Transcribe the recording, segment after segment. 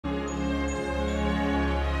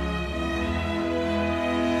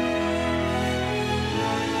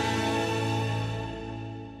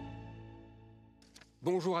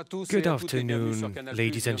Good afternoon,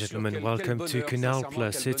 ladies and gentlemen. Welcome to Canal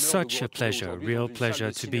Plus. It's such a pleasure, real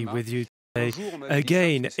pleasure to be with you today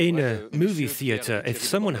again in a movie theater. If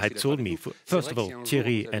someone had told me, first of all,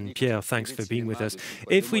 Thierry and Pierre, thanks for being with us.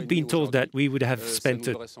 If we'd been told that we would have spent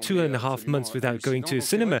 2.5 months without going to a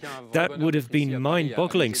cinema, that would have been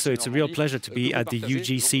mind-boggling. So it's a real pleasure to be at the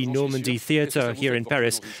UGC Normandy Theatre here in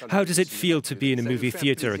Paris. How does it feel to be in a movie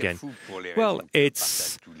theater again? Well,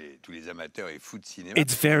 it's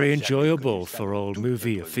very enjoyable for all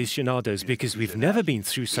movie aficionados because we've never been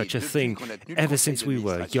through such a thing ever since we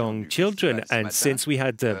were young children, and since we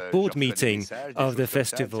had the board meeting of the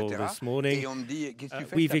festival this morning,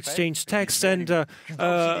 we've exchanged texts, and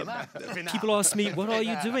people ask me, what are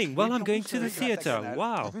you doing? Well, I'm going to the theater.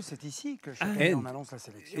 Wow. And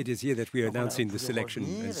it is here that we are announcing the selection,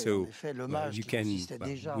 and so you can,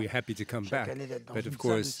 we're happy to come back. But of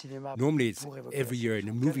course, normally it's every year in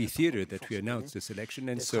a movie theater that we announce the selection,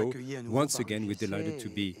 and so once again we're delighted to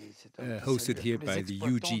be hosted here by the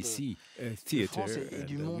UGC Theatre.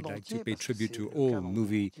 We'd like to pay tribute to all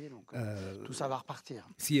movie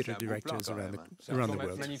theatre directors around the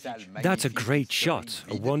world. That's a great shot,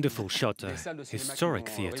 a wonderful shot, a historic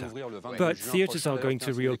theatre. But theatres are going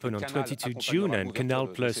to reopen on 22 June, and Canal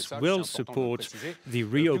Plus will support the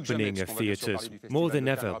reopening of theatres more than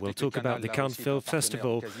ever. We'll talk about the Cannes Film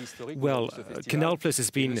Festival. Well, Canal Plus has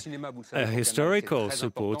been a historical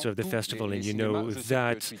supporter of the festival, and you know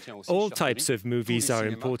that all types of movies are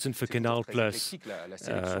important for Canal Plus.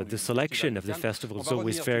 The selection of the festival is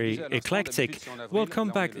always very eclectic. We'll come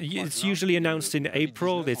back. It's usually announced in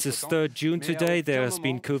April. It's the 3rd June today. There has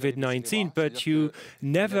been COVID-19, but you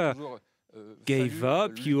never gave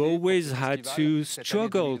up. You always had to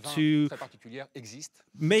struggle to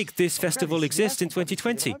make this festival exist in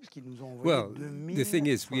 2020. Well, the thing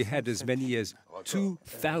is, we had as many as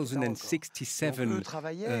 2,067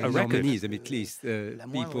 nominees. I mean, at least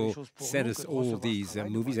people sent us all these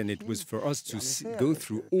movies, and it was for us to go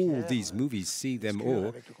through all these movies, see them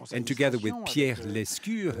all, and together with Pierre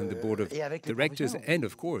Lescure and the board of directors, and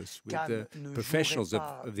of course with the professionals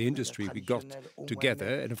of the industry, we got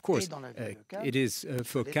together. And of course, it is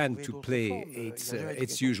for Cannes to play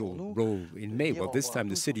its usual role in May. Well, this time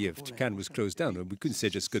the city of Cannes was closed down, and we couldn't say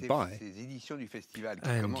just goodbye.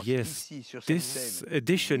 And yes, this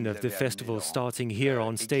edition of the festival, starting here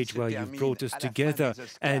on stage where you've brought us together,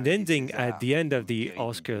 and ending at the end of the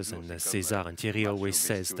Oscars and the César, and Thierry always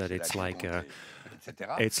says that it's like a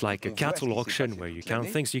cattle auction where you count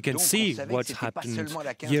things. You can see what's happened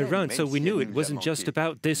year-round. So we knew it wasn't just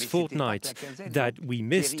about this fortnight that we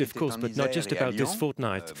missed, of course, but not just about this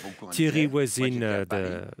fortnight. Thierry was in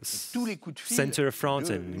the center of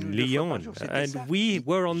France and in Lyon, and we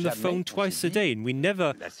were on the phone twice a day, and we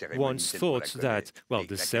never once thought that, well,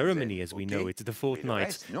 the ceremony, as we know it, the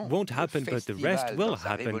fortnight, won't happen, but the rest will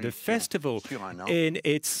happen. The festival in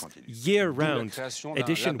its year-round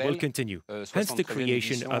edition will continue. Hence the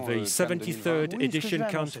creation of a 73rd edition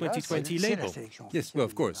Cannes 2020 label. Yes, well,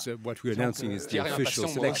 of course, what we're announcing is the official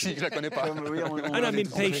selection. And I'm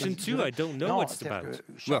impatient too, I don't know what it's about.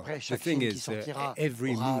 Well, the thing is,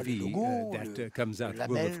 every movie that comes out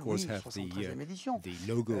will, of course, have the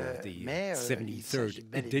logo of the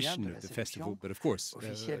 73rd edition of the festival, but of course,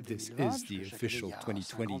 this is the official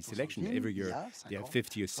 2020 selection. Every year there are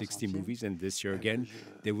 50 or 60 movies, and this year again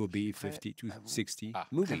there will be 50 to 60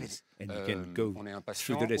 movies, and you can go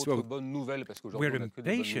through the list. Well, we're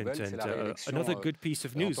impatient, and another good piece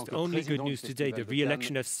of news, only good news today, the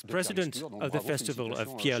re-election as president of the festival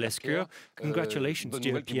of Pierre Lescure. Congratulations,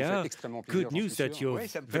 dear Pierre. Good news that you're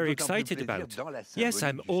very excited about. Yes,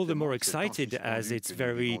 I'm all the more excited as it's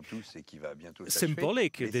very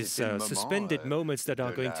symbolic, this suspended moments that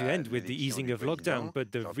are going to end with the easing of lockdown,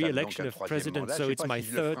 but the re-election of president, so it's my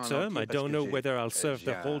 3rd term. I don't know whether I'll serve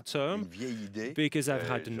the whole term, because I've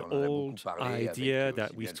had an old idea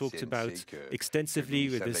that we've talked about extensively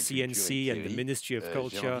with the CNC and the Ministry of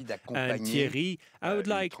Culture and Thierry. I would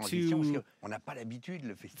like to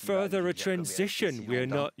further a transition. We're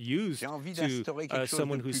not used to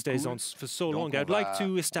someone who stays on for so long. I'd like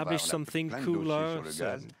to establish something cooler,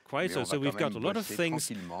 quieter. So we've got a lot of things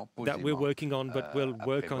that we're working on, but we'll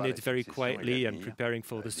work on it very quietly and preparing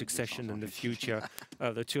for the succession and the future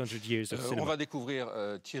of the 200 years of cinema.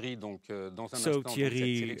 So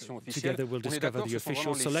Thierry, together we'll discover the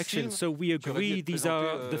official selection. So we agree these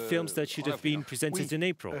are the films that should have been presented in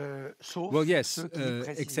April. Well, yes,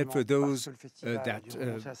 except for those that,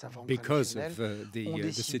 because of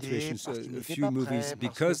the situation, a few movies,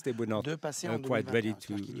 because they were not quite ready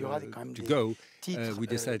to go, we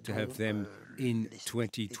decided to have them in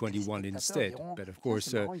 2021 instead. But of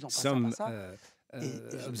course, some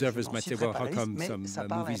observers might say, well, how come some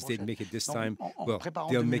movies didn't make it this time? Well,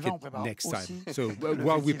 they'll make it next time. So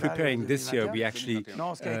while we're preparing this year, we're actually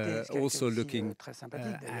also looking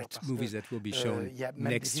at movies that will be shown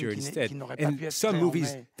next year instead. And some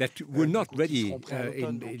movies that were not ready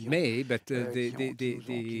in May, but they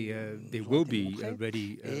will be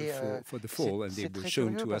ready for the fall, and they were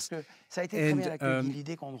shown to us. And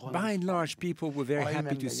by and large, people were very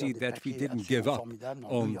happy to see that we didn't give up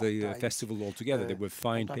on the festival altogether. There were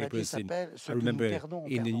fine papers I remember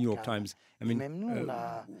in the New York Times. I mean,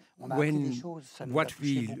 what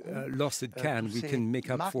we lost at Cannes, we can make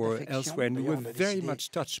up for elsewhere, and we were very much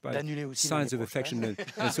touched by signs of affection.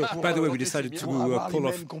 And so, by the way, we decided to call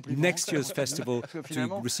off next year's festival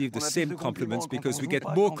to receive the same compliments, because we get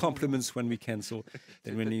more compliments when we cancel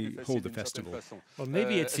than when we hold the festival. Well,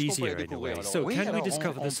 maybe it's easier in a way. So, can we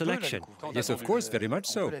discover the selection? Yes, of course, very much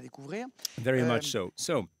so. Very much so.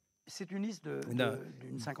 So, now,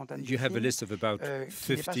 you have a list of about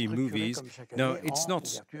 50 movies. Now, it's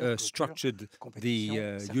not structured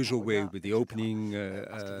the usual way with the opening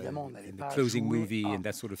and the closing movie and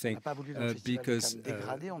that sort of thing, because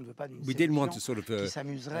we didn't want to sort of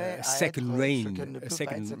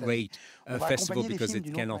second-rate festival, because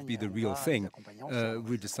it cannot be the real thing.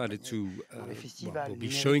 We decided to we'll be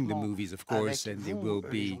showing the movies, of course, and they will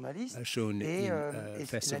be shown in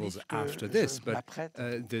festivals after this. But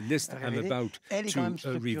the list I'm about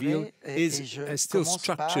to reveal is still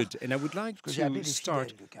structured, and I would like to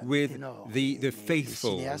start with the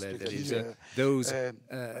faithful, that is, those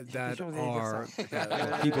that are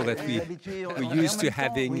people that we're used to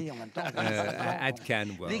having at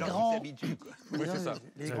Cannes. Well, you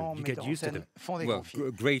get used to them. Well,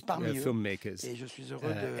 great filmmakers,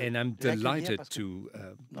 and I'm delighted to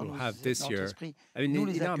have this year. I mean,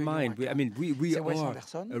 in our mind, we are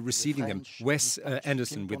receiving them. Wes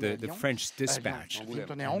Anderson with the French Dispatch. I mean,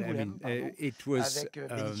 it was,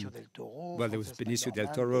 well, there was Benicio del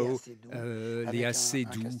Toro, Léa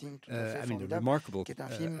Seydoux, I mean, a remarkable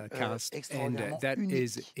cast, and that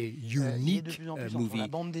is a unique movie. I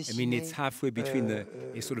mean, it's halfway between a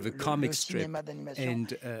sort of a comic strip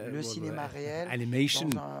and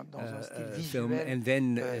animation film, and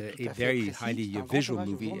then a very highly visual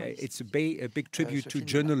movie. It's a big tribute to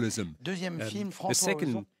journalism. The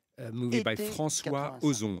second movie by François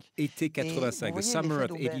Ozon, Été 85, the summer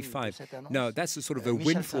of 85. Now, that's a sort of a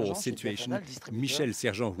windfall situation. Michel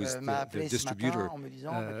Sergent, who's the distributor,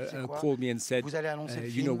 called me and said,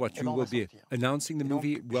 you know what, you will be announcing the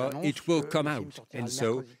movie? Well, it will come out. And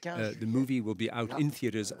so the movie will be out in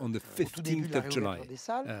theaters on the 15th of July,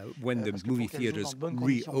 when the movie theaters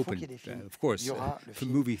reopen. Of course, for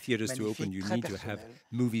movie theaters to open, you need to have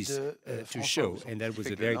movies to show. And that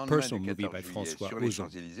was a very personal movie by François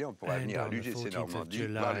Ozon. And on the 14th of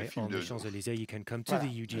July, on the Champs-Élysées, you can come to the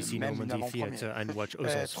UGC Normandy Theatre and watch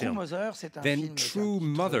Ozon's film. Then True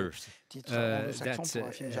Mothers. That's,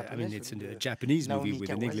 I mean, it's a Japanese movie with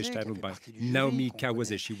an English title by Naomi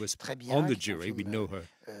Kawase. She was on the jury. We know her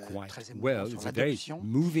quite well. It's a very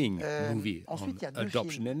moving movie on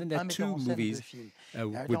adoption. And then there are two movies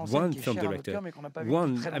with one film director.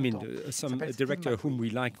 One, I mean, some director whom we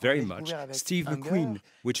like very much, Steve McQueen,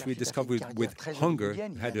 which we discovered with Hunger,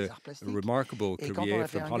 who had a remarkable career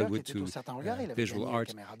from Hollywood to visual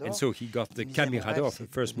art. And so he got the Caméra d'Or for the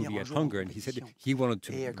first movie at Hunger, and he said he wanted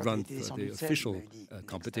to run for the official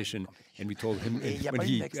competition. And we told him when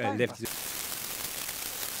he left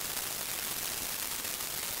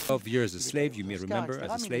 12 years a slave, you may remember,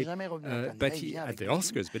 as a slave, but he, at the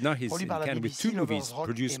Oscars, but now he's in Cannes with two movies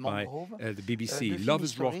produced by the BBC,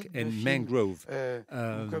 Lovers Rock and Mangrove,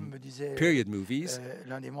 period movies.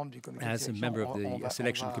 As a member of the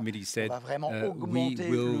selection committee said, we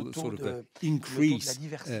will sort of increase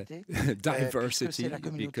diversity,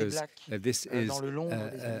 because this is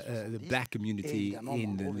the black community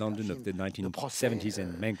in London of the 1970s,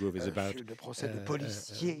 and Mangrove is about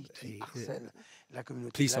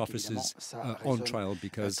police officers on trial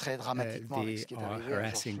because they are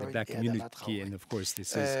harassing the black community, and of course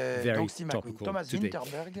this is very topical today.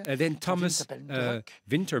 Then Thomas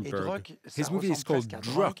Vinterberg, his movie is called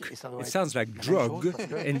Druk. It sounds like drug,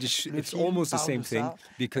 and it's almost the same thing,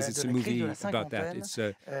 because it's a movie about that. It's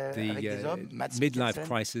the midlife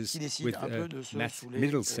crisis with Matt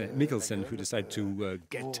Mikkelsen, who decided to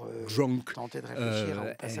get drunk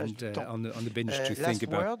and on the bench to think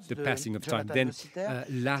about the passing of time. Then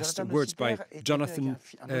Last Words by Jonathan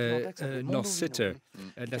Nossiter.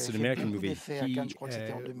 That's an American movie.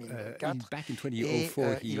 Back in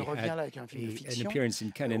 2004, he had an appearance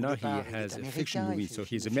in Canada. He has a fiction movie, so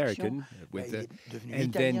he's American,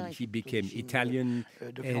 and then he became Italian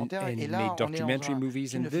and made documentary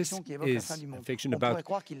movies. And this is a fiction about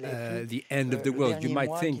the end of the world. You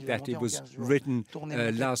might think that it was written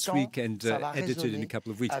last week and edited in a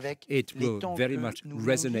couple of weeks. It will very much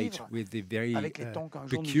resonate with the very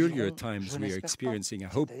peculiar times we are experiencing. I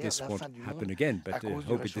hope this won't happen again, but I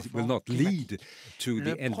hope it will not lead to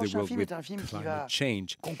the end of the world with climate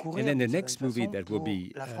change. And then the next movie that will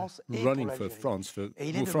be running for France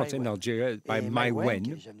and Algeria by Mai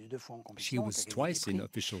Wen. She was twice in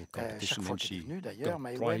official competition and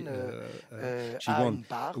she won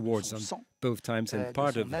awards on both times, and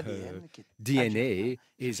part of her DNA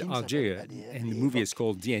is Algeria, and the movie is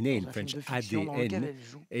called DNA in French, ADN.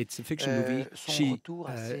 It's a fiction movie. She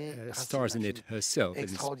stars in it herself,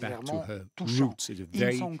 and it's back to her roots. It's a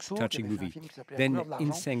very touching movie. Then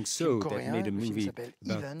In Sang So, that made a movie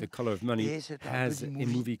about the color of money, has a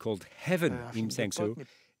movie called Heaven, In Sang So.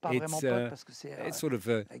 It's sort of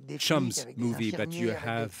a chums movie, but you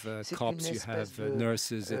have cops, you have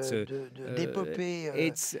nurses. It's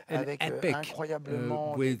an epic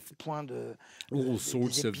with all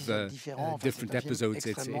sorts of different episodes.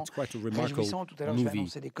 It's quite a remarkable movie.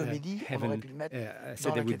 Heaven, I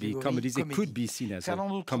said there would be comedies. It could be seen as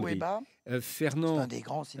a comedy. Fernando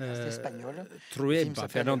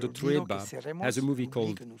Trueba has a movie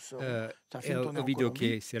called El Ovido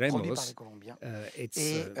que Seremos.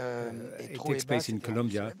 It takes place in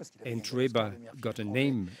Colombia, and Trueba got a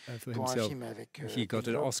name for himself. He got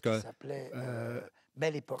an Oscar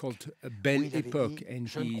called Belle Époque, and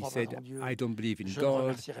he said, I don't believe in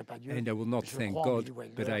God, and I will not thank God,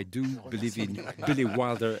 but I do believe in Billy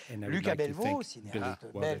Wilder, and I would like to thank Billy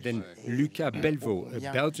Wilder. Then Lucas Belvaux, a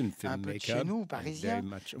Belgian filmmaker, very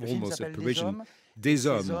much almost a Parisian, Des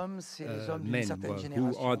Hommes, men. Well,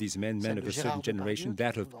 who are these men? Men of a certain generation,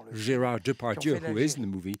 that of Gérard Depardieu, who is in the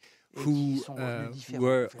movie, who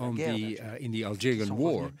were on in the Algerian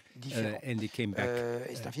War, and they came back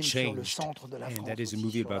changed. And that is a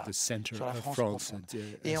movie about the center of France.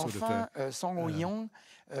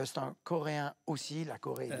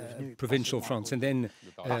 Provincial France. And then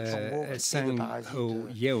Sang Ho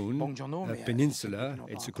Yeon, Peninsula.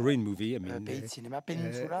 It's a Korean movie. I mean,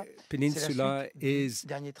 Peninsula is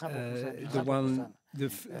the one.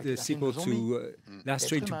 The sequel to Last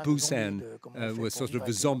Train to Busan was sort of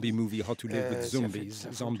a zombie movie, How to Live with Zombies,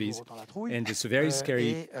 and it's a very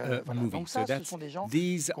scary movie. So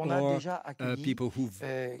these are people whom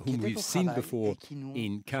we've seen before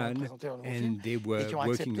in Cannes, and they were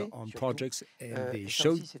working on projects, and they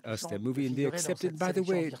showed us their movie, and they accepted. By the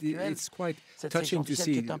way, it's quite touching to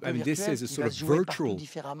see. I mean, this is a sort of virtual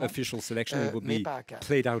official selection. It will be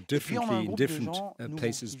played out differently in different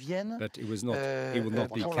places, but it was not. It will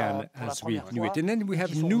not be Cannes as we knew it. And then we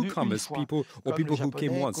have newcomers, people who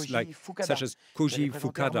came once, such as Koji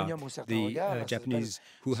Fukada, the Japanese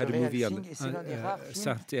who had a movie on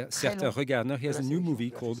Certains Regards. Now he has a new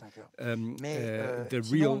movie called The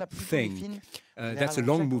Real Thing. That's a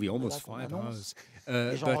long movie, almost 5 hours.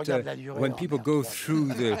 But when people go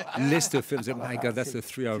through the list of films, oh my God, that's a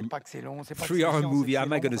three-hour movie.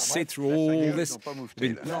 Am I going to sit through all this?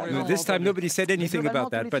 This time, nobody said anything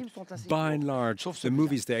about that. But by and large, the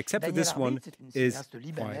movies there, except for this one,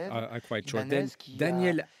 are quite short. Then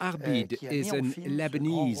Danielle Arbid is an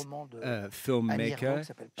Lebanese filmmaker.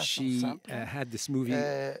 She had this movie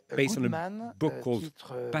based on a book called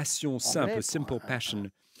Passion Simple, Simple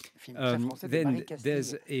Passion. Then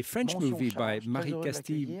there's a French movie by Marie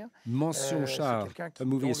Castille Mention Char. A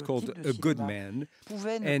movie is called A Good Man.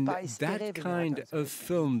 And that kind of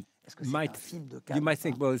film you might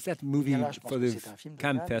think, well, is that movie for the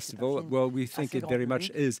Cannes Festival? Well, we think it very much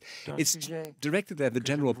is. It's directed at the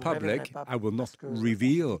general public. I will not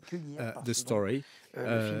reveal the story,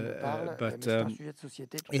 but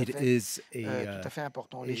it is a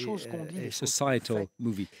societal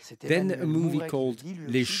movie. Then a movie called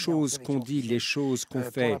Les choses qu'on dit, les choses qu'on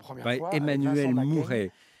fait by Emmanuel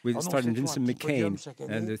Mouret, with starring Vincent McCain,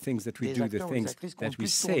 and the things that we do, the things that we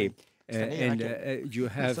say. And you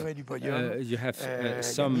have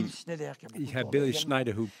Billy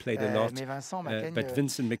Schneider, who played a lot, but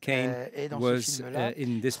Vincent McCain was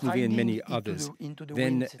in this movie and many others.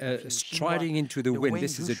 Then Striding into the Wind.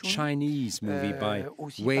 This is a Chinese movie by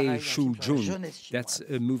Wei Shu-jun. That's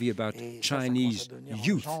a movie about Chinese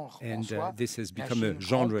youth, and this has become a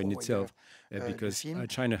genre in itself. because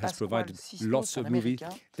China has provided lots of movies.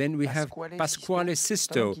 Then we have Pasquale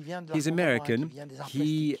Sisto. He's American.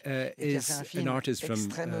 He is an artist from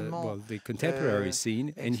the contemporary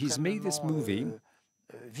scene, and he's made this movie.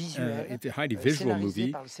 It's a highly visual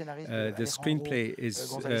movie. The screenplay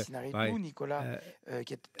is by Nicolas,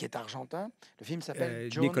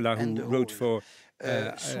 who wrote for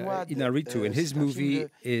Inarritu, and his movie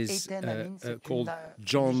is called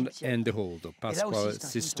John and the Hold, or Pasquale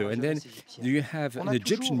Sisto. And then you have an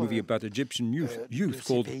Egyptian movie about Egyptian youth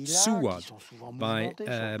called Suwad by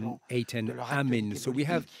Eitan Amin. So we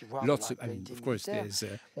have lots of, of course, there's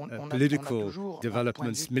political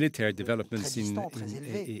developments, military developments in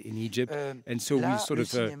Egypt, and so we sort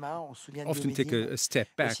of often take a step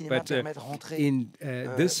back. But in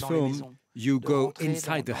this film, you go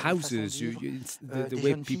inside the houses, the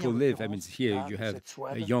way people live. I mean, here you have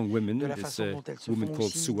a young woman, this woman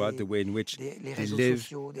called Suwad, the way in which they live,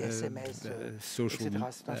 social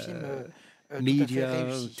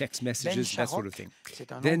media, text messages, that sort of thing.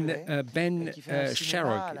 Then Ben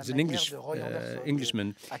Sharrock is an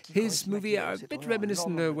Englishman. His movie are a bit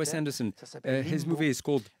reminiscent of Wes Anderson. His movie is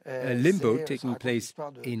called Limbo, taking place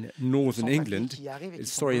in northern England.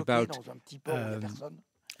 It's a story about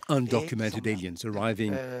undocumented aliens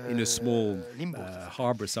arriving in a small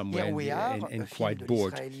harbor somewhere and quite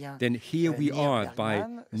bored. Then here we are by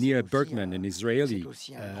Nir Bergman, an Israeli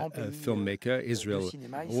filmmaker. Israel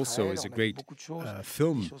also is a great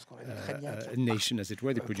film nation, as it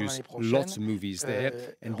were. They produce lots of movies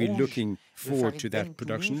there, and we're looking forward to that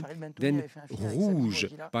production. Then Rouge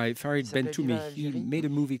by Farid Bentoumi. He made a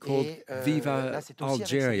movie called Viva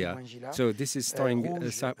Algeria. So this is starring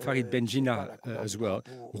Farid Benjina as well.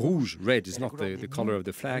 Rouge, red, is not the color of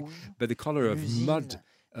the flag, but the color of mud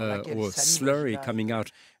or slurry coming out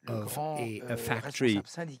of a factory,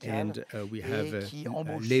 and we have a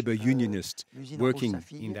labor unionist working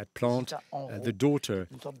in that plant. The daughter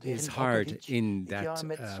is hired in that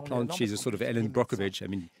plant. She's a sort of Ellen Brockovich. I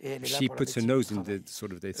mean, she puts her nose in the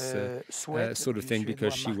sort of this sort of thing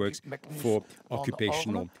because she works for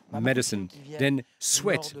occupational medicine. Then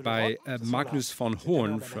Sweat by Magnus von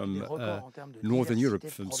Horn from Northern Europe,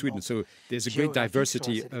 from Sweden. So there's a great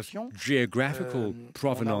diversity of geographical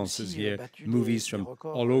provenances here, movies from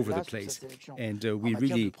all over the place. And we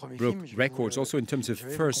really broke records also in terms of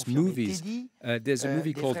first movies. There's a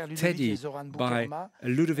movie called Teddy by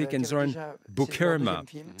Ludovic and Zoran Bukerma.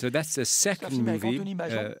 So that's the second movie,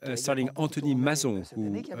 starring Anthony Mazon,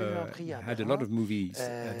 who had a lot of movies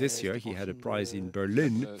this year. He had a prize in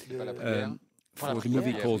Berlin. For the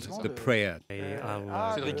movie called The Prayer.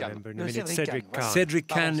 Cédric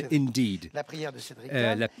Kahn, indeed. La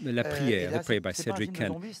Prière, The Prayer by Cédric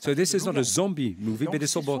Kahn. So this is not a zombie movie, but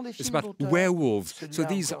it's about werewolves. So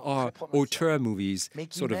these are auteur movies,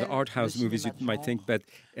 sort of art house movies, you might think, but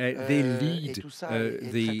they lead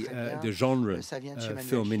the genre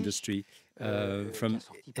film industry. From,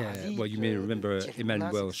 you may remember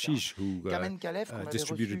Emmanuel Chiche, who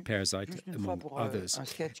distributed Parasite, among others.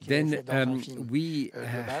 Then we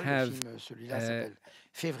have a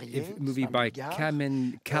movie by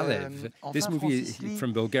Kamen Kalev. This movie is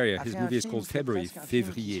from Bulgaria. His movie is called Février.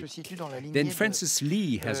 Then Francis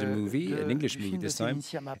Lee has a movie, an English movie this time.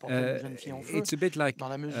 It's a bit like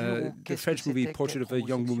the French movie Portrait of a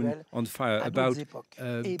Young Woman on Fire, about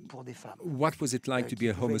what was it like to be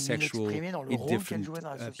a homosexual in different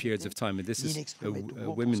periods of time. And this is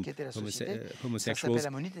women homosexuals.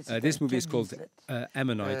 This movie is called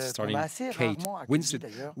Ammonite, starring Kate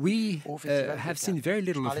Winslet. We have seen very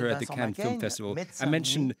little of her at the Cannes Film Festival. I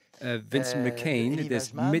mentioned Vincent McCain.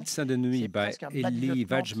 There's Médecin de Nuit by Elie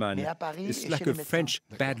Wajman. It's like a French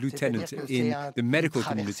bad lieutenant in the medical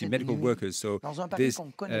community, medical workers. So this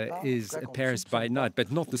is Paris by Night,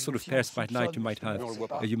 but not the sort of Paris by Night you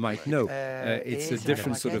might know. It's a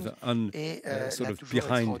different sort of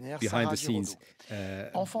behind the scenes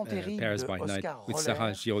Paris by Night with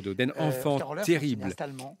Sarah Giraudot. Then Enfant Terrible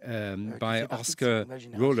by Oscar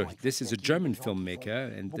Rohler. This is a German filmmaker,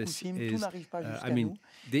 and this is,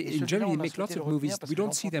 in Germany they make lots of movies. We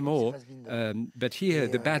don't see them all, but here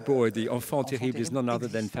the bad boy, the Enfant Terrible, is none other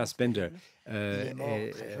than Fassbinder.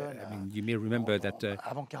 You may remember that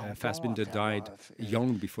Fassbinder died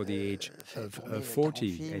young, before the age of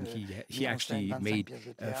 40, and he actually made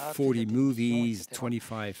 40 movies,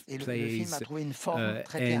 25 plays,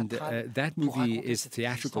 and that movie is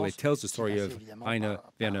theatrical. It tells the story of Rainer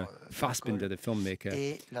Werner Fassbinder, the filmmaker,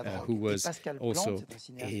 who was also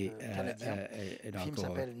an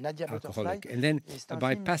alcoholic. And then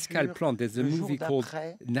by Pascal Plante, there's a movie called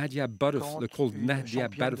Nadia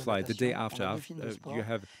Butterfly, The Day After photograph. You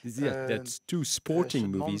have that's two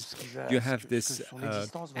sporting movies. You have this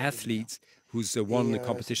athletes who's won the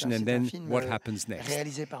competition, and then what happens next.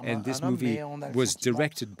 And this movie was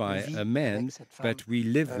directed by a man, but we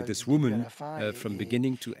live with this woman from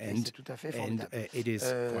beginning to end, and it is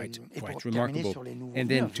quite remarkable. And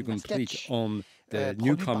then to complete on the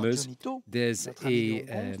newcomers, there's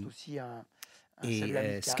a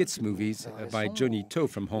skits movies by Johnny To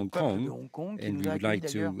from Hong Kong, and we would like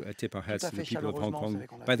to tip our hats to the people of Hong Kong.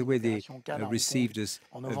 By the way, they received us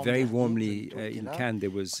very warmly in Cannes. There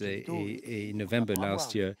was a November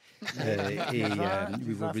last year,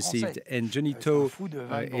 we were received, and Johnny To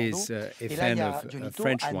is a fan of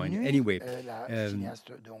French wine. Anyway,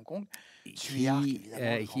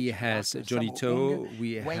 he has Johnny To,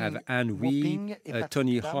 we have Anne Wee,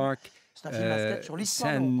 Tony Hark,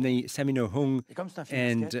 Samino Hung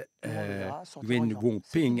and Nguyen Wong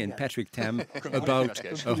Ping and Patrick Tam about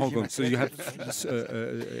Hong Kong. So you have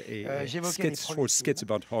skits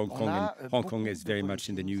about Hong Kong, and Hong Kong is very much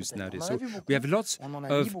in the news nowadays. So we have lots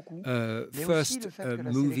of first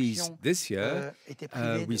movies this year.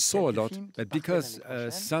 We saw a lot, but because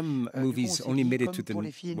some movies only made it to the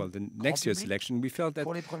next year's selection, we felt that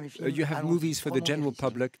you have movies for the general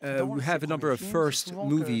public. We have a number of first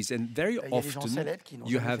movies, and very often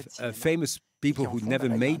you have famous people who never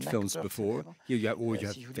made films before. Here you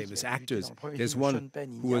have famous actors. There's one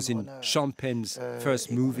who was in Sean Penn's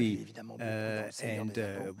first movie, and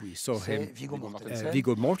we saw him,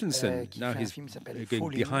 Viggo Mortensen. Now he's going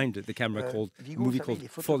behind the camera, a movie called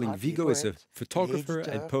Falling. Viggo is a photographer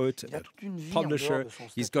and poet, a publisher.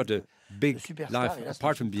 He's got a big life,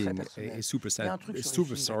 apart from being a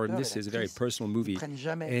superstar, and this is a very personal movie.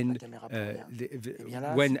 And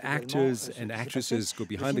when actors and actresses go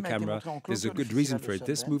behind the camera, there's a good reason for it.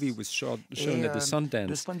 This movie was shown at the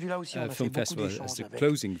Sundance Film Festival as the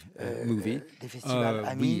closing movie.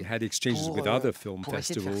 We had exchanges with other film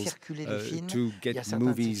festivals to get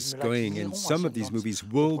movies going, and some of these movies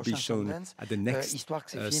will be shown at the next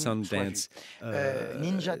Sundance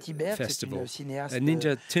festival.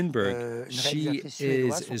 Ninja Tinberg, she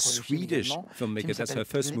is a Swedish filmmaker. That's her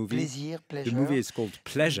first movie. The movie is called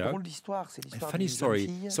Pleasure. A funny story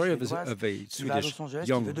of a Swedish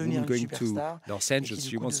young woman going to Los Angeles.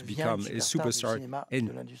 She wants to become a superstar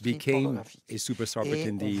and became a superstar, but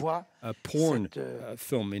in the porn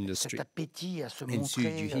film industry. And so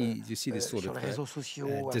you see this sort of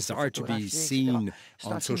desire to be seen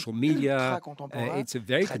on social media. It's a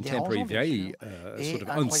very contemporary, very sort of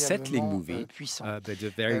unsettling movie, but a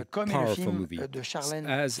very powerful movie.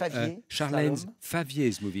 As Charlène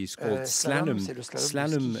Favier's movie is called Slalom.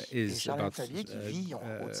 Slalom is about,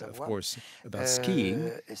 of course, about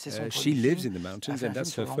skiing. She lives in the mountains, and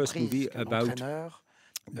that's her first movie about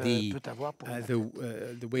the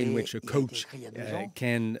way in which a coach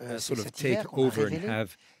can sort of take over and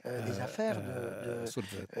have sort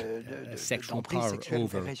of a sexual power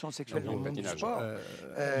over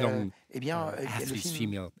young athletes,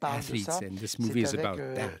 female athletes, and this movie is about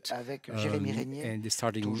that. And it's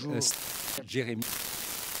starting Jérémy.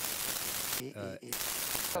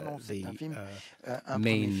 The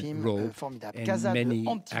main role, and many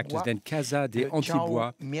actors. Then Casa de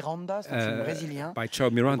Antibois by Chao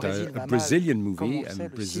Miranda, a Brazilian movie, and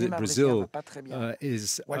Brazil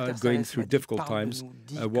is going through difficult times.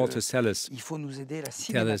 Walter Sellis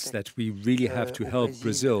tells us that we really have to help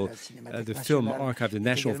Brazil. The film archive, the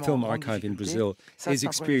National Film Archive in Brazil, is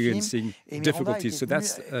experiencing difficulties. So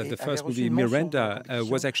that's the first movie. Miranda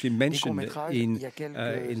was actually mentioned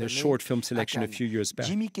in a short film selection a few years back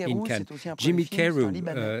in Cannes. Jimmy Carew,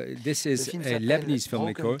 this is a Lebanese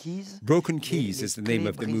filmmaker. Broken Keys is the name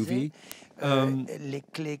of the movie.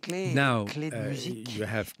 Now, you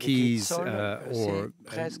have keys or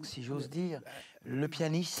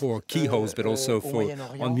for keyholes, but also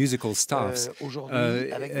on musical staffs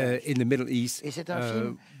in the Middle East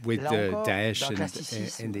with Daesh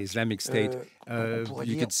and the Islamic State.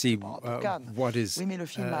 You can see what is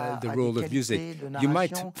the role of music. You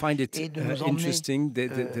might find it interesting,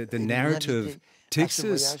 the narrative takes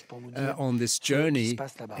us on this journey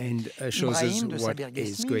and shows us what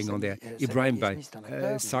is going on there. Ibrahim by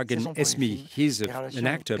Sargan Esmi, he's an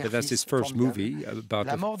actor, but that's his first movie about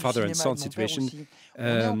the father and son situation.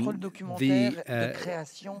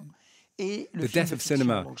 The death of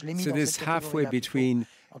cinema. So this halfway between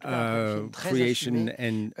creation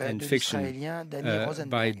and fiction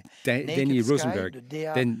by Denis Rosenberg.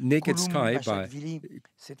 Then Naked Sky by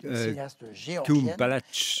Koum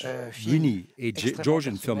Balachvili, a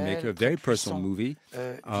Georgian filmmaker, a very personal movie,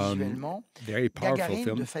 very powerful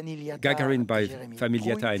film. Gagarin by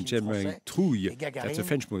Familiata and Jeremy Trouille. That's a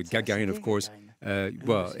French movie. Gagarin, of course.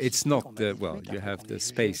 Well, it's not you have the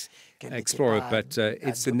space explorer, but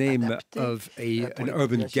it's the name of an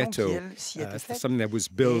urban ghetto, something that was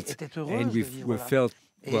built, and we felt,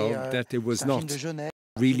 that it was not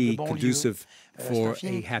really conducive for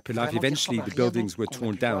a happy life. Eventually, the buildings were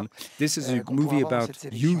torn down. This is a movie about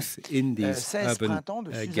youth in these urban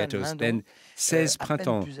ghettos. Then, 16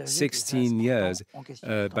 Printemps, 16 Years,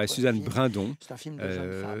 by Suzanne Brindon.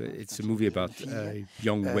 It's a movie about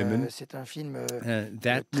young women.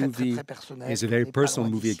 That movie is a very personal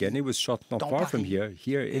movie again. It was shot not far from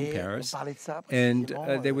here in Paris. And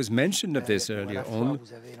there was mention of this earlier on.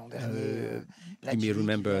 You may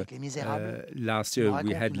remember last year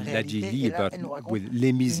we had La Gilly with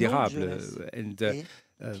Les Misérables, and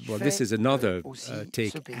this is another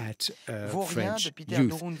take at French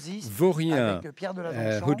youth. Vaurien,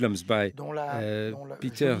 Hoodlums by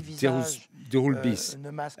Peter Derulbis.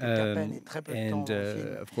 And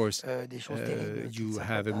of course, you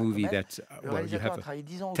have a movie that, you have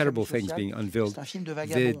terrible things being unveiled.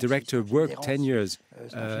 The director worked 10 years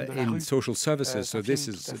in social services, so this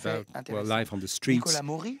is about life on the streets.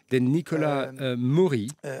 Then Nicolas Maury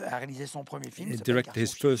directed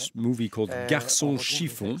his first movie called Garçon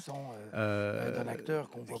Chiffon.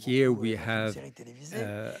 Here we have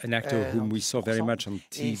an actor whom we saw very much on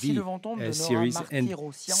TV series, and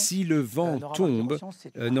Si le vent tombe,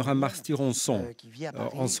 Nora Martiron-Son.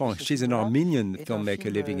 She's an Armenian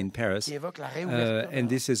filmmaker living in Paris, and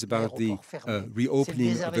this is about the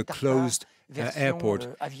reopening of a closed airport,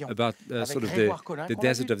 about sort of the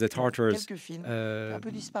desert of the Tartars,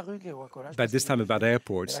 but this time about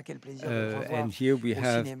airports. And here we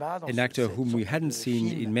have an actor whom we hadn't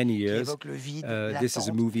seen in many years. This is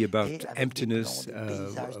a movie about emptiness,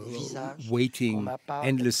 waiting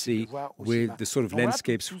endlessly with the sort of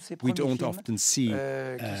landscapes we don't often see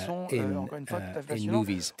in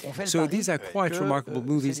movies. So these are quite remarkable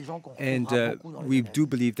movies, and we do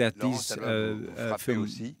believe that these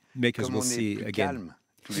filmmakers will see again.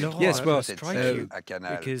 Yes, well,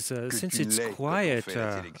 because since it's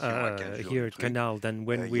quieter here at Canal than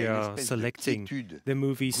when we are selecting the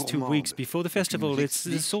movies 2 weeks before the festival, it's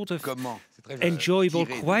a sort of enjoyable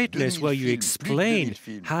quietness where you explain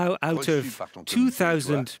how out of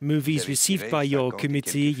 2,000 movies received by your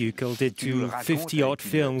committee, you called it to 50-odd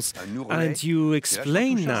films, and you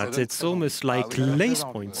explain that. It's almost like lace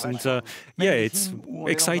points, and it's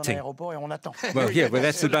exciting. Well,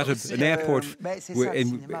 that's about an airport,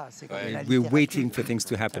 and we're waiting for things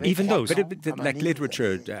to happen. Even those. But like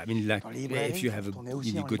literature, I mean, like if you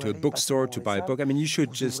go to a bookstore to buy a book, I mean, you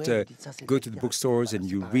should just go to the bookstores and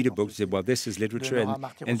you read a book, you say, well, this is literature,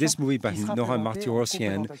 and this movie by Nora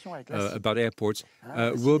Martiron about airports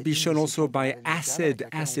will be shown also by Acid.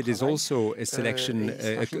 Acid is also a selection,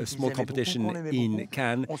 a small competition in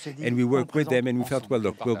Cannes, and we worked with them, and we felt, well,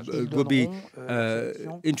 look, we'll be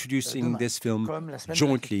introducing this film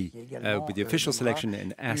jointly with the official selection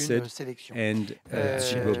and Acid, and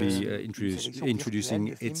she will be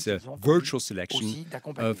introducing its virtual selection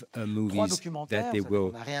of movies that they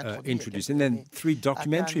will introduce. And then 3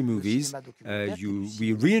 documentary movies.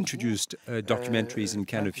 We reintroduced documentaries in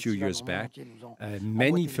Cannes a few years back.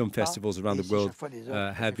 Many film festivals around the world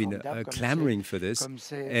have been clamoring for this,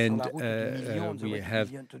 and we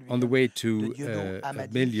have On the Way to a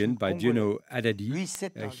Million by Diono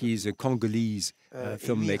Haddadi. He's a Congolese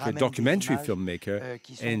filmmaker, documentary filmmaker,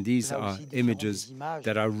 and these are images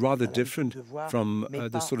that are rather different from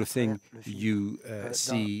the sort of thing you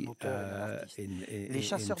see in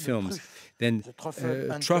films. Then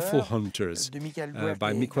Truffle Hunters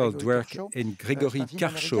by Michael Dwerk and Gregory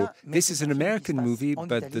Carchot. This is an American movie,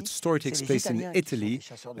 but the story takes place in Italy.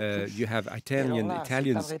 You have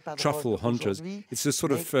Italians truffle hunters. It's a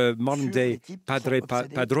sort of modern-day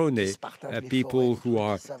padrone, people who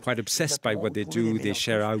are quite obsessed by what they do. They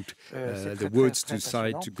share out the woods to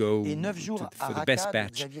decide to go for the best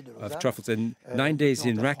batch of truffles. And 9 Days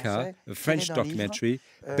in Raqqa, a French documentary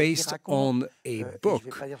based on a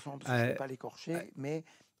book.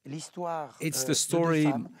 It's the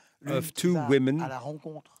story of 2 women,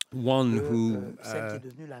 one who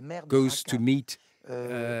goes to meet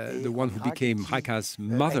the one who became Raqaq's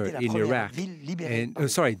mother in Iraq, and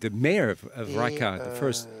the mayor of Raqqa, the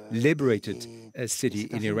first liberated city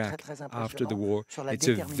in Iraq after the war. It's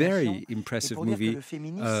a very impressive movie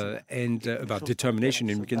and about determination,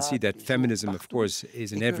 and we can see that feminism, of course,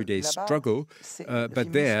 is an everyday struggle,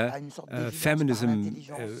 but there feminism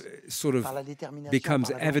sort of becomes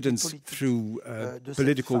evidence through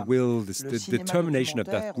political will, the determination of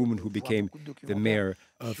that woman who became the mayor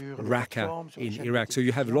of Raqqa in Iraq. So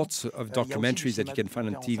you have lots of documentaries that you can find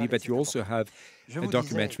on TV, but you also have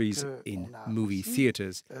documentaries in movie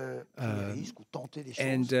theaters.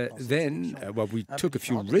 And then, we took a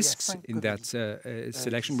few risks in that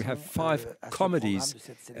selection. We have 5 comedies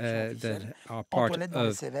that are part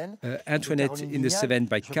of Antoinette in the Cévennes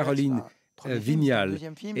by Caroline Vignal.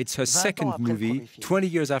 It's her second movie, 20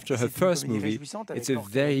 years after her first movie. It's a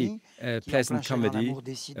very pleasant comedy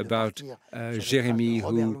about Jérémy,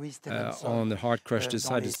 who, on a heart crush,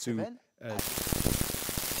 decided to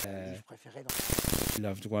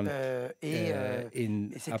loved one up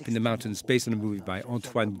in the mountains, based on a movie by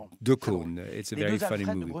Antoine Decaune. It's a very funny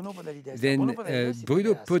movie. Then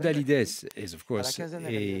Bruno Podalides is, of course,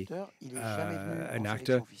 an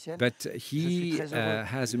actor, but he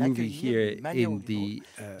has a movie here in the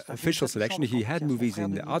official selection. He had movies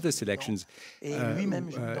in the other selections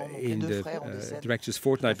in the director's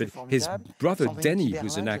fortnight, but his brother Denny,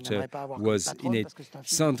 who's an actor, was in it.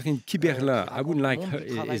 Sandrine Kiberlin, I wouldn't like her,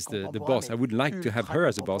 is the boss. I would like to have her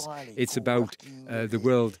as a boss. It's about the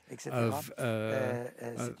world of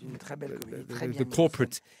the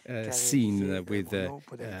corporate scene with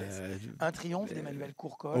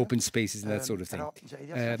open spaces and that sort of thing.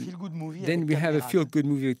 Then we have a feel-good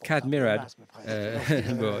movie with Kat Merad.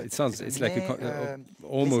 Well, it's like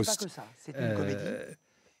almost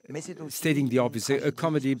stating the obvious, a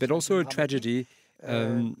comedy, but also a tragedy.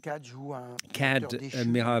 Kad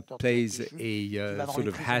Merad plays a sort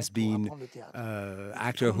of has-been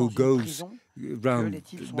actor who goes around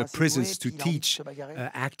the prisons to teach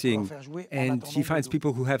acting, and he finds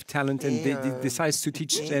people who have talent and decides to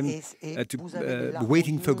teach them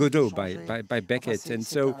Waiting for Godot by Beckett. And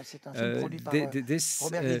so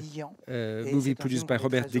this movie produced by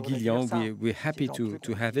Robert Deguillian, we're happy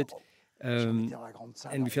to have it, and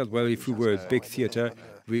we felt, well, if we were a big theater,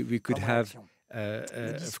 we could have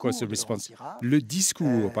of course, a response. Le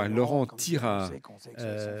Discours by Laurent Tirard.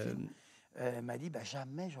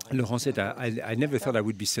 Laurent said, I never thought I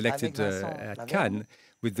would be selected at Cannes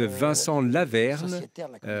with the Vincent Laverne,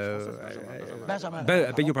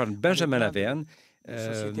 Benjamin Laverne,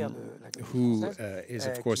 who is,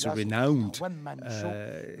 of course, a renowned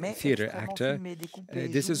theater actor.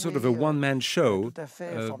 This is sort of a one-man show,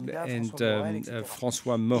 and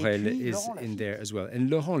François Morel is in there as well. And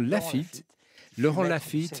Laurent Lafitte,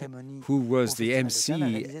 who was the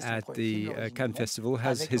MC at the Cannes Festival,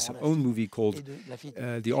 has his own movie called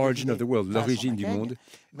The Origin of the World, L'Origine du Monde.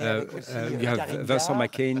 You have Vincent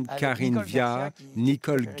McCain, Karine Viard,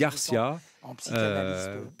 Nicole Garcia,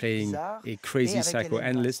 playing a crazy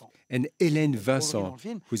psychoanalyst, and Hélène Vincent,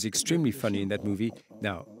 who's extremely funny in that movie.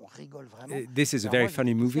 Now, this is a very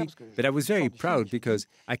funny movie, but I was very proud because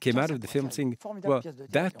I came out of the film saying, well,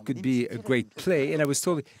 that could be a great play, and I was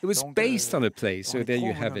told it was based on a play, so there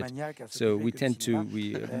you have it. So we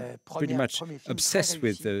pretty much obsessed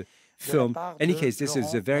with the film. In any case, this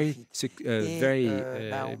is a very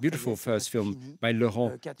beautiful first film by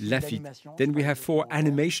Laurent Lafitte. Then we have 4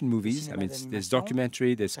 animation movies. I mean, there's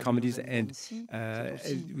documentary, there's comedies, and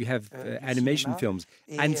we have animation films.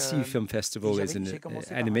 Annecy Film Festival is an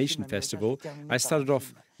animation festival. I started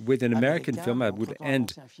off with an American film. I would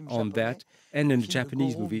end on that, and a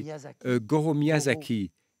Japanese movie, Goro Miyazaki.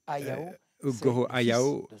 Goro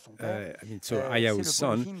Hayao, Hayao's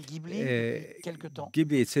son.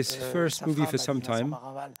 Ghibli, it's his first movie for some time.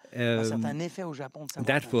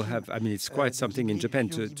 That will have, it's quite something in Japan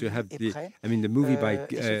to have the movie by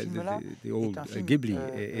the old Ghibli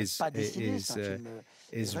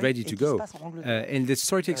is ready to go. And the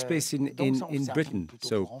story takes place in Britain.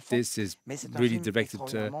 So this is really directed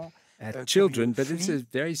at children, but it's a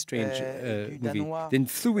very strange movie. Then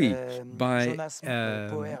Thuy by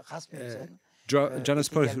Jonas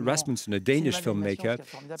Paul Rasmussen, a Danish filmmaker.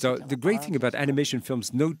 So the great thing about animation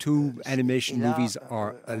films, no 2 animation movies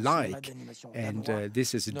are alike. And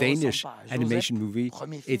this is a Danish animation movie.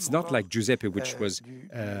 It's not like Giuseppe, which was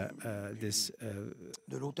this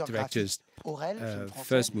director's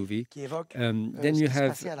first movie. Then you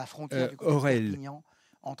have Aurel,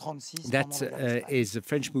 That is a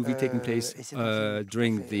French movie taking place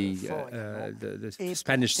during the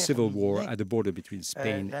Spanish Civil War at the border between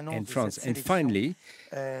Spain and France. And finally,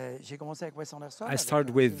 I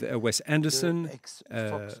started with Wes Anderson.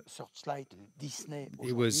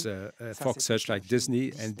 It was Fox Searchlight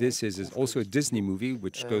Disney, and this is also a Disney movie,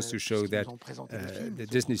 which goes to show that the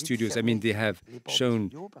Disney studios, I mean, they have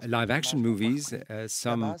shown live-action movies.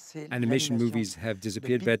 Some animation movies have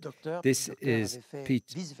disappeared, but this is Pete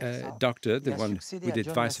Docter, the one who did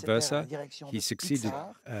Vice Versa. He succeeded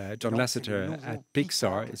John Lasseter at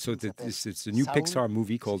Pixar, so that this is a new Pixar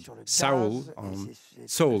movie called Soul,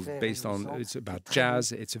 based on, it's about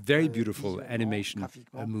jazz. It's a very beautiful animation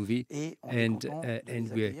movie, and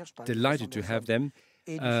we're delighted to have them.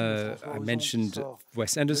 I mentioned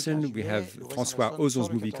Wes Anderson. We have François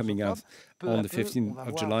Ozon's movie coming out on the 15th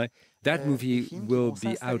of July. That movie will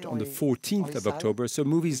be out on the 14th of October. So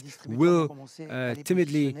movies will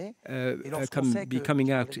timidly be coming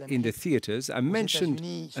out in the theaters. I mentioned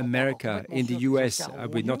America. In the US,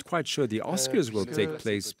 we're not quite sure the Oscars will take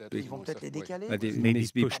place. They may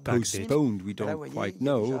be postponed. We don't quite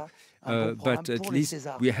know. But at least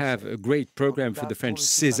we have a great program for the French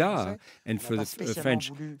César and for the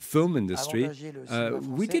French film industry.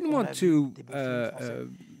 We didn't want to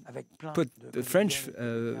put the French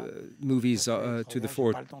movies to the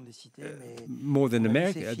fore more than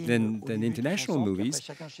America, than international movies.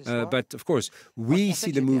 But of course, we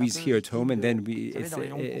see the movies here at home, and then it's a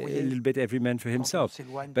little bit every man for himself.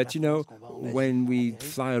 But you know, when we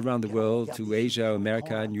fly around the world to Asia,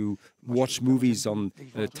 America, and you watch movies on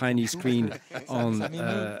a tiny screen on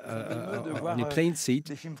a plane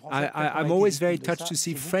seat, I'm always very touched to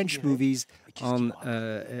see French movies on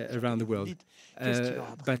around the world.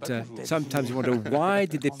 But sometimes you wonder, why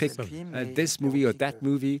did they pick this movie or that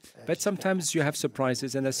movie? But sometimes you have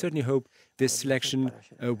surprises, and I certainly hope this selection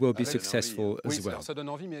will be successful as well.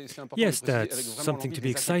 Yes, that's something to be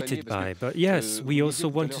excited by. But yes, we also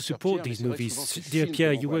want to support these movies. Dear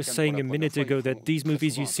Pierre, you were saying a minute ago that these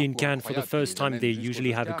movies you see in Cannes for the first time, they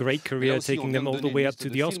usually have a great career, taking them all the way up to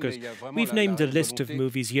the Oscars. We've named a list of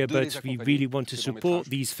movies here, but we really want to support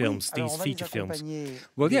these films, these feature films.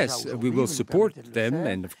 Well, yes, we will support them,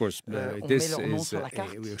 and of course, this is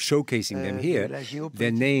we're showcasing them here.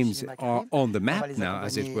 Their names are on the map now,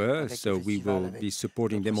 as it were, so we will be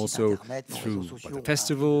supporting them also through the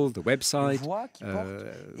festival, the website.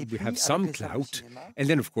 We have some clout, and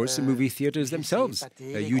then of course the movie theaters themselves,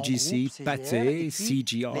 UGC, Pathé,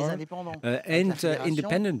 CGR, and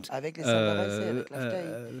independent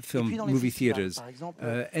film movie theaters,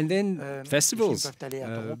 and then festivals,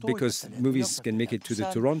 because movies can make it to the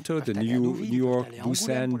Toronto, the New York,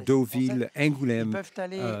 Busan, Deauville, Angoulême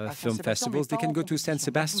film festivals. They can go to San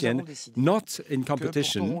Sebastian, not in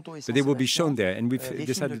competition, but they will be shown there. And we've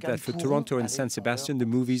decided that for Toronto and San Sebastian, the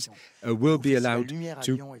movies will be allowed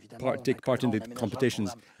to take part in the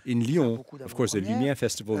competitions. In Lyon, of course, the Lumière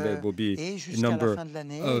Festival, there will be a number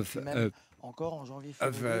of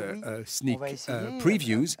sneak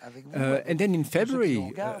previews, and then in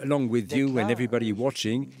February, along with you and everybody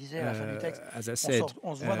watching, as I said,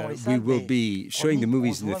 we will be showing the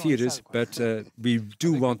movies in the theaters, but we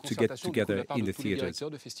do want to get together in the theaters.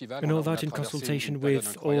 And all that in consultation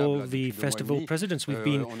with all the festival presidents. We've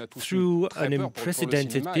been through an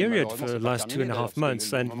unprecedented period for the last 2.5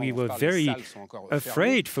 months, and we were very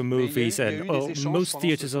afraid for movies, and most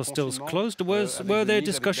theaters are still closed. Were there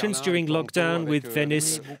discussions during lockdown with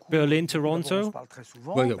Venice, Berlin, Toronto?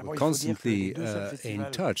 Well, yeah, we're constantly in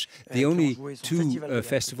touch. The only two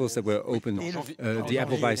festivals that were open, the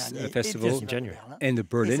Applebee's Festival and the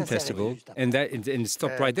Berlin Festival, and it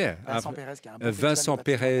stopped right there. Vincent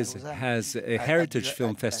Perez has a heritage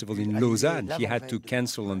film festival in Lausanne. He had to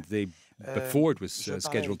cancel on the day before it was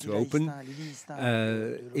scheduled to open.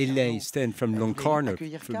 Elaine Sten from Locarno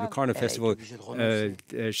Festival,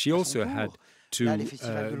 she also had to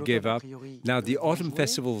give up. Now, the autumn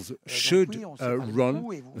festivals should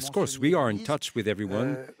run. Of course, we are in touch with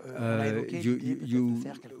everyone.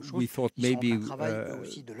 We thought maybe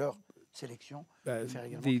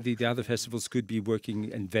the other festivals could be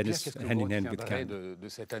working in Venice hand in hand with Cannes.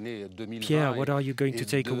 Pierre, what are you going to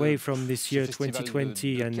take away from this year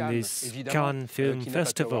 2020 and this Cannes Film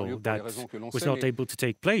Festival that was not able to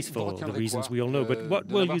take place for the reasons we all know? But what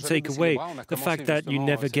will you take away? The fact that you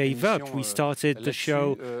never gave up. We started the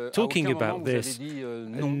show talking about this.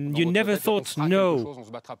 And you never thought, no,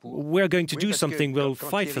 we're going to do something, we'll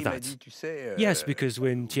fight for that. Yes, because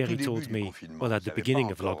when Thierry told me, well, at the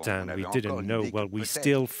beginning of lockdown, we didn't know. Well, we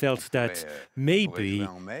still felt that maybe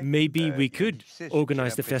we could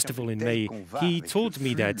organize the festival in May. He told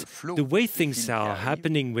me that the way things are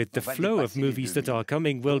happening with the flow of movies that are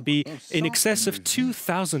coming will be in excess of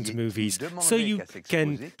 2,000 movies. So you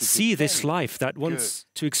can see this life that wants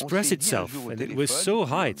to express itself. And it was so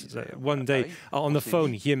high. One day on the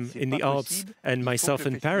phone, him in the Alps and myself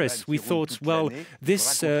in Paris, we thought, well,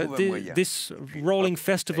 this rolling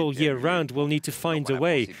festival year-round will need to find a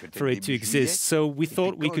way for it to exist. So we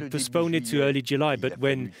thought we could postpone it to early July, but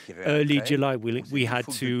when early July we had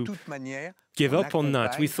to give up on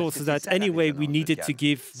that. We thought that anyway we needed to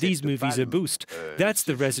give these movies a boost. That's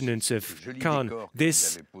the resonance of Cannes,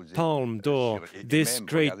 this Palme d'Or, this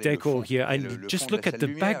great decor here. And just look at the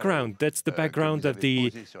background. That's the background of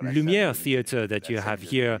the Lumière Theatre that you have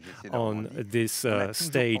here on this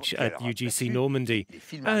stage at UGC Normandy.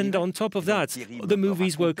 And on top of that, the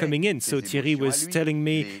movies were coming in. So Thierry was telling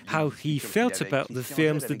me how he felt about the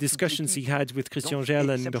films, the discussions he had with Christian Gell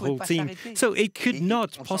and the whole team. So it could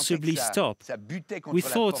not possibly stop. We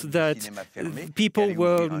thought that people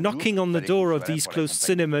were knocking on the door of these closed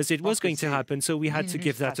cinemas. It was going to happen, so we had to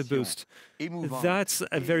give that a boost. That's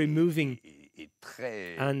a very moving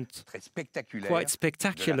and quite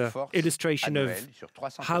spectacular illustration of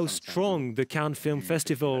how strong the Cannes Film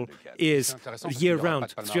Festival is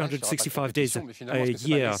year-round, 365 days a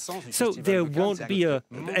year. So there won't be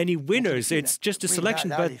any winners. It's just a selection,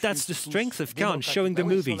 but that's the strength of Cannes, showing the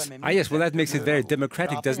movies. Yes, well, that makes it very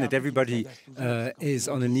democratic, doesn't it? Everybody is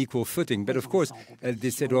on an equal footing. But of course, they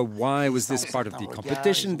said, well, why was this part of the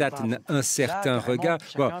competition? That un certain regard.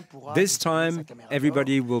 Well, this time,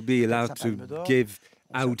 everybody will be allowed to give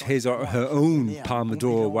out his or her own Palme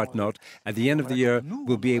d'Or or whatnot. At the end of the year,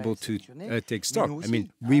 we'll be able to take stock. I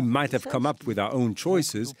mean, we might have come up with our own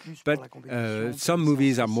choices, but some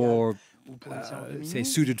movies are more say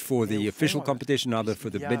suited for the official competition, other for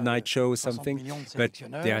the midnight show or something. But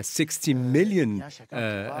there are 60 million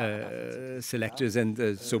selectors,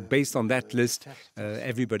 and so based on that list,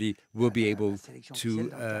 everybody will be able to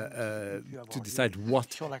decide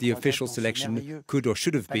what the official selection could or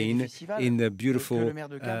should have been in the beautiful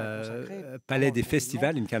Palais des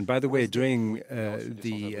Festivals in Cannes. By the way, during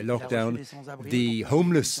the lockdown, the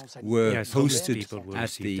homeless were posted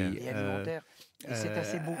at the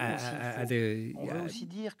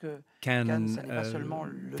Cannes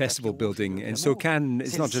Festival building. And so Cannes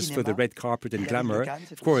is not just for the red carpet and glamour.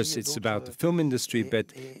 Of course, it's about the film industry, but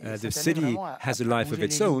the city has a life of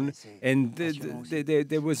its own. And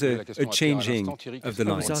there was a changing of the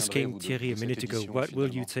lines. I was asking Thierry a minute ago, what will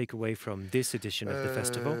you take away from this edition of the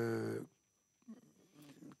festival?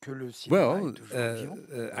 Well,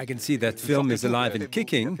 I can see that film is alive and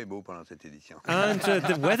kicking. And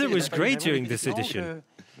the weather was great during this edition.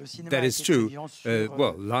 That is true.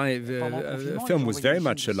 Well, film was very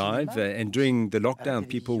much alive, and during the lockdown,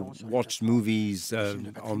 people watched movies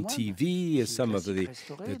on TV, some of the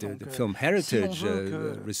film heritage,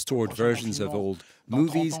 restored versions of old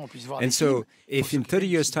movies. And so, if in 30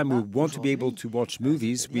 years' time we want to be able to watch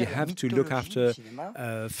movies, we have to look after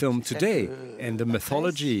film today. And the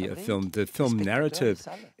mythology of film, the film narrative,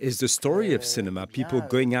 is the story of cinema. People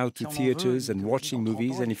going out to theaters and watching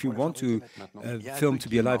movies. And if you want to film to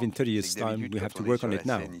be alive in 30 years' time, we have to work on it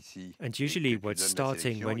now. And usually what's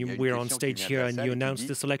starting when we're on stage here and you announce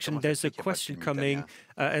the selection, there's a question coming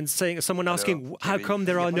and someone asking, how come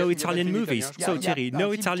there are no Italian movies? So Thierry,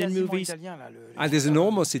 no Italian movies? There's an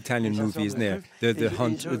almost Italian movie, isn't there?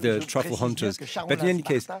 The Truffle Hunters. But in any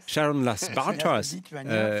case, Sharon Las Bartas,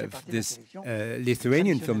 this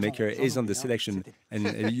Lithuanian filmmaker, is on the selection.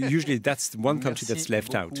 And usually that's one country that's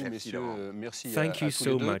left out. Thank you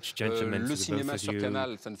so much, gentlemen, to the both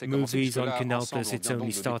of you. Movies on Canal+, it's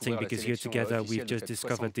only starting because here together we've just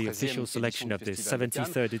discovered the official selection of the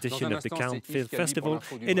 73rd edition of the Cannes Film Festival.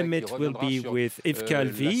 In a minute, we'll be with Yves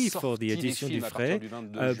Calvi for the Edition du Frais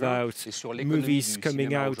about movies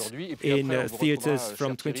coming out in theaters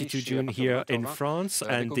from 22 June here in France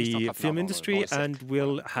and the film industry, and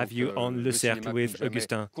we'll have you on Le Cercle with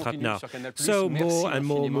Augustin Trapenard. So more and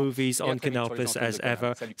more movies on Canal+ as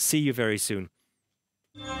ever. See you very soon.